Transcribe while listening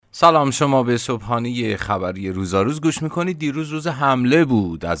سلام، شما به صبحانه خبری روزاروز گوش میکنید. دیروز روز حمله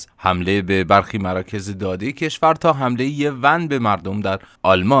بود، از حمله به برخی مراکز داده کشور تا حمله یه ون به مردم در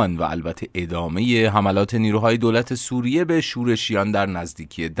آلمان و البته ادامه حملات نیروهای دولت سوریه به شورشیان در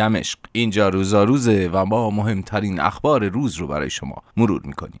نزدیکی دمشق. اینجا روزاروزه و ما مهمترین اخبار روز رو برای شما مرور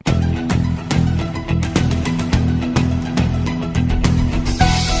میکنیم.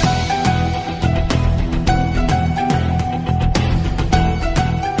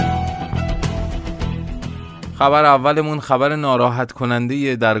 خبر اولمون خبر ناراحت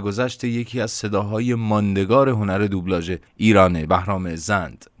کننده درگذشت یکی از صداهای ماندگار هنر دوبلاژ ایرانه، بهرام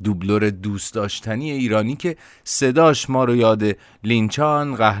زند، دوبلور دوست داشتنی ایرانی که صداش ما رو یاد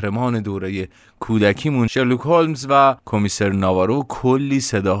لینچان، قهرمان دوره کودکیمون، شرلوک هولمز و کمیسر ناوارو، کلی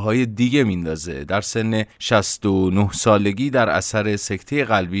صداهای دیگه میندازه. در سن 69 سالگی در اثر سکته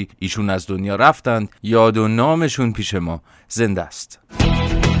قلبی ایشون از دنیا رفتند. یاد و نامشون پیش ما زنده است.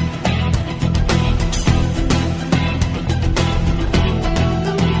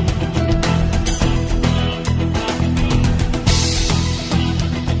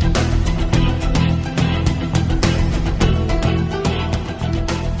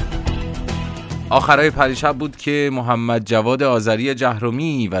 آخرای پریشب بود که محمد جواد آذری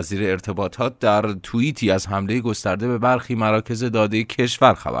جهرومی وزیر ارتباطات در توییتی از حمله گسترده به برخی مراکز داده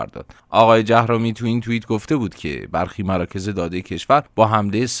کشور خبر داد. آقای جهرومی تو این توییت گفته بود که برخی مراکز داده کشور با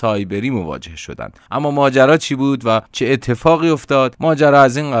حمله سایبری مواجه شدند. اما ماجرا چی بود و چه اتفاقی افتاد؟ ماجرا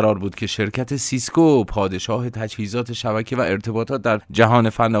از این قرار بود که شرکت سیسکو، پادشاه تجهیزات شبکه و ارتباطات در جهان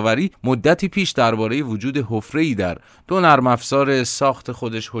فناوری، مدتی پیش درباره وجود حفره‌ای در دو نرم افزار ساخت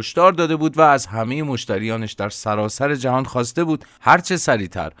خودش هشدار داده بود و از همه مشتریانش در سراسر جهان خواسته بود هرچه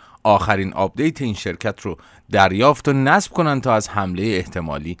سریعتر آخرین آپدیت این شرکت رو دریافت و نصب کنن تا از حمله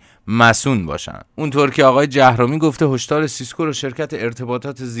احتمالی مصون باشن. اونطور که آقای جهرومی گفته، هشدار سیسکو رو شرکت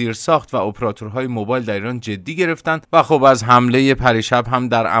ارتباطات زیرساخت و اپراتورهای موبایل در ایران جدی گرفتن و خب از حمله پریشب هم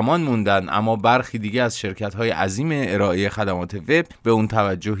در امان موندن، اما برخی دیگه از شرکت‌های عظیم ارائه خدمات وب به اون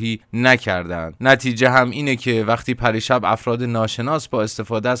توجهی نکردن. نتیجه هم اینه که وقتی پریشب افراد ناشناس با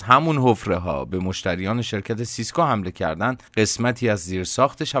استفاده از همون حفره‌ها به مشتریان شرکت سیسکو حمله کردن، قسمتی از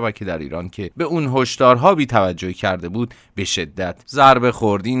زیرساخت شبکه در ایران که به اون هشدارها بی توجهی کرده بود به شدت ضربه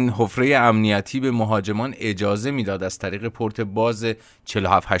خورد. این حفره امنیتی به مهاجمان اجازه میداد از طریق پورت باز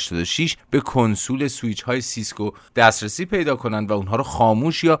 4786 به کنسول سویچ های سیسکو دسترسی پیدا کنند و اونها رو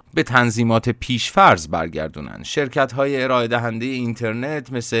خاموش یا به تنظیمات پیشفرض برگردونن. شرکت های ارائه دهنده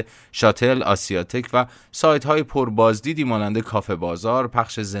اینترنت مثل شاتل، آسیاتک و سایت های پربازدیدی مانند کافه بازار،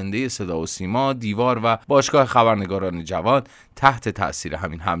 پخش زنده صدا و سیما، دیوار و باشگاه خبرنگاران جهان تحت تأثیر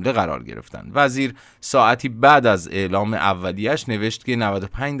همین حمله قرار گرفتند. وزیر ساعتی بعد از اعلام اولیه‌اش نوشت که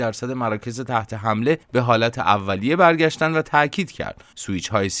 95% مراکز تحت حمله به حالت اولیه برگشتن و تاکید کرد سویچ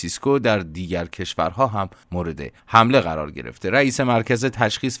های سیسکو در دیگر کشورها هم مورد حمله قرار گرفته. رئیس مرکز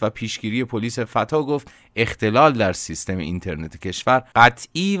تشخیص و پیشگیری پلیس فتا گفت اختلال در سیستم اینترنت کشور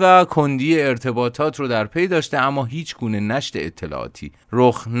قطعی و کندی ارتباطات رو در پی داشته، اما هیچ گونه نشر اطلاعاتی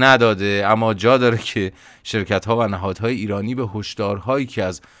رخ نداده. اما جا داره که شرکت‌ها و نهادهای ایرانی به هشدارهایی که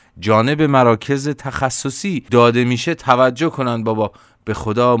از جانب مراکز تخصصی داده میشه توجه کنند. بابا به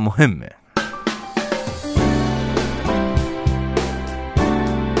خدا مهمه.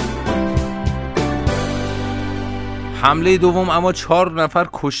 حمله دوم اما 4 نفر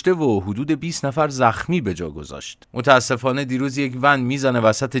کشته و حدود 20 نفر زخمی به جا گذاشت. متاسفانه دیروز یک ون میزنه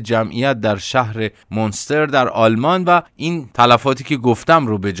وسط جمعیت در شهر مونستر در آلمان و این تلفاتی که گفتم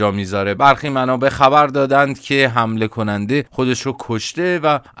رو به جا میذاره. برخی منابع خبر دادند که حمله کننده خودش رو کشته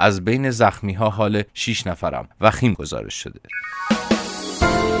و از بین زخمی ها حال 6 نفرم وخیم گزارش شده.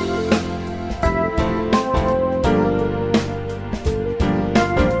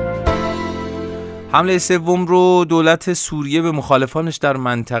 حمله سوم رو دولت سوریه به مخالفانش در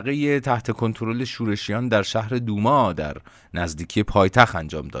منطقه تحت کنترل شورشیان در شهر دوحه در نزدیکی پایتخت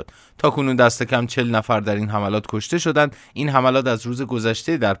انجام داد. تاکنون دست کم 40 نفر در این حملات کشته شدند. این حملات از روز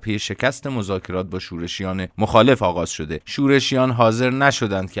گذشته در پی شکست مذاکرات با شورشیان مخالف آغاز شده. شورشیان حاضر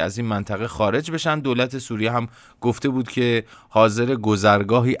نشدند که از این منطقه خارج بشن. دولت سوریه هم گفته بود که حاضر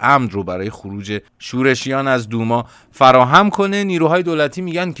گذرگاهی امن رو برای خروج شورشیان از دوحه فراهم کنه. نیروهای دولتی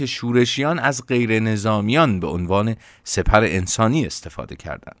میگن که شورشیان از غیر نظامیان به عنوان سپر انسانی استفاده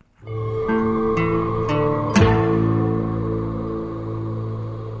کردند.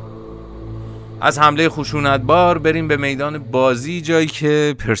 از حمله خشونتبار بریم به میدان بازی، جایی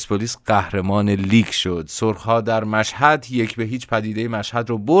که پرسپولیس قهرمان لیگ شد. سرخ‌ها در مشهد 1-0 پدیده مشهد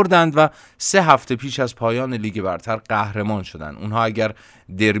رو بردند و 3 هفته پیش از پایان لیگ برتر قهرمان شدند. اونها اگر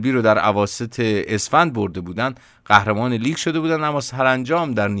دربی رو در اواسط اسفند برده بودند، قهرمان لیگ شده بودند، اما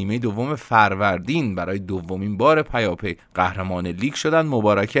سرانجام در نیمه دوم فروردین برای دومین بار پیاپی قهرمان لیگ شدند.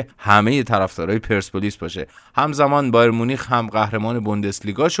 مبارک همه طرفدارای پرسپولیس باشه. همزمان بایر مونیخ هم قهرمان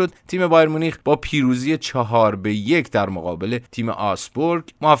بوندسلیگا شد. تیم بایر مونیخ با پیروزی 4-1 در مقابل تیم آسبورگ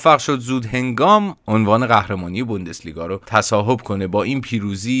موفق شد زود هنگام عنوان قهرمانی بوندسلیگا رو تصاحب کنه. با این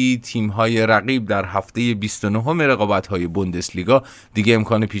پیروزی تیم‌های رقیب در هفته 29 رقابت‌های بوندسلیگا دیگه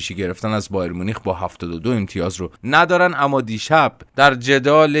امکان پیشی گرفتن از بایر مونیخ با 72 امتیاز رو ندارن. اما دیشب در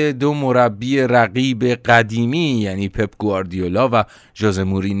جدال دو مربی رقیب قدیمی یعنی پپ گواردیولا و ژوزه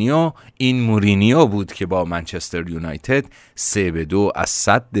مورینیو، این مورینیو بود که با منچستر یونایتد 3-2 از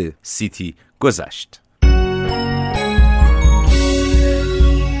سد سیتی گذشت.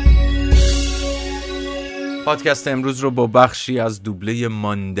 پادکست امروز رو با بخشی از دوبله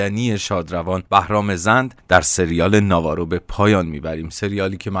ماندنی شادروان بهرام زند در سریال ناوارو به پایان میبریم.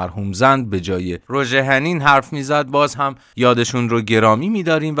 سریالی که مرحوم زند به جای روژه هنین حرف میزد، باز هم یادشون رو گرامی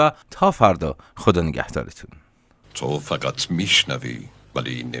میداریم و تا فردا خدا نگهدارتون. تو فقط میشنوی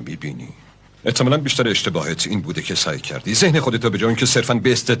ولی نمیبینی. احتمالاً بیشتر اشتباهت این بوده که سعی کردی ذهن خودتو به جای اینکه صرفاً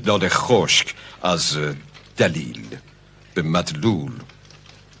به استدلال خشک از دلیل به مدلول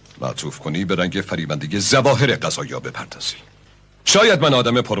معطوف کنی، به رنگ فریبندگی ظواهر قضایا بپردازی. شاید من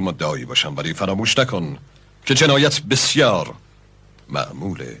آدم پرمدعایی باشم، ولی فراموش نکن که جنایت بسیار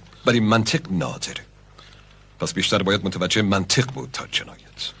معموله ولی منطق نادره. پس بیشتر باید متوجه منطق بود تا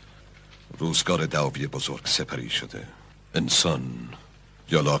جنایت. روزگار دعاوی بزرگ سپری شده. انسان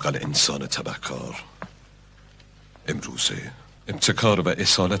یا لااقل انسان تبهکار امروزه ابتکار و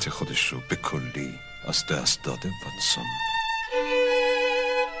اصالت خودش رو به کلی از دست داده واتسون.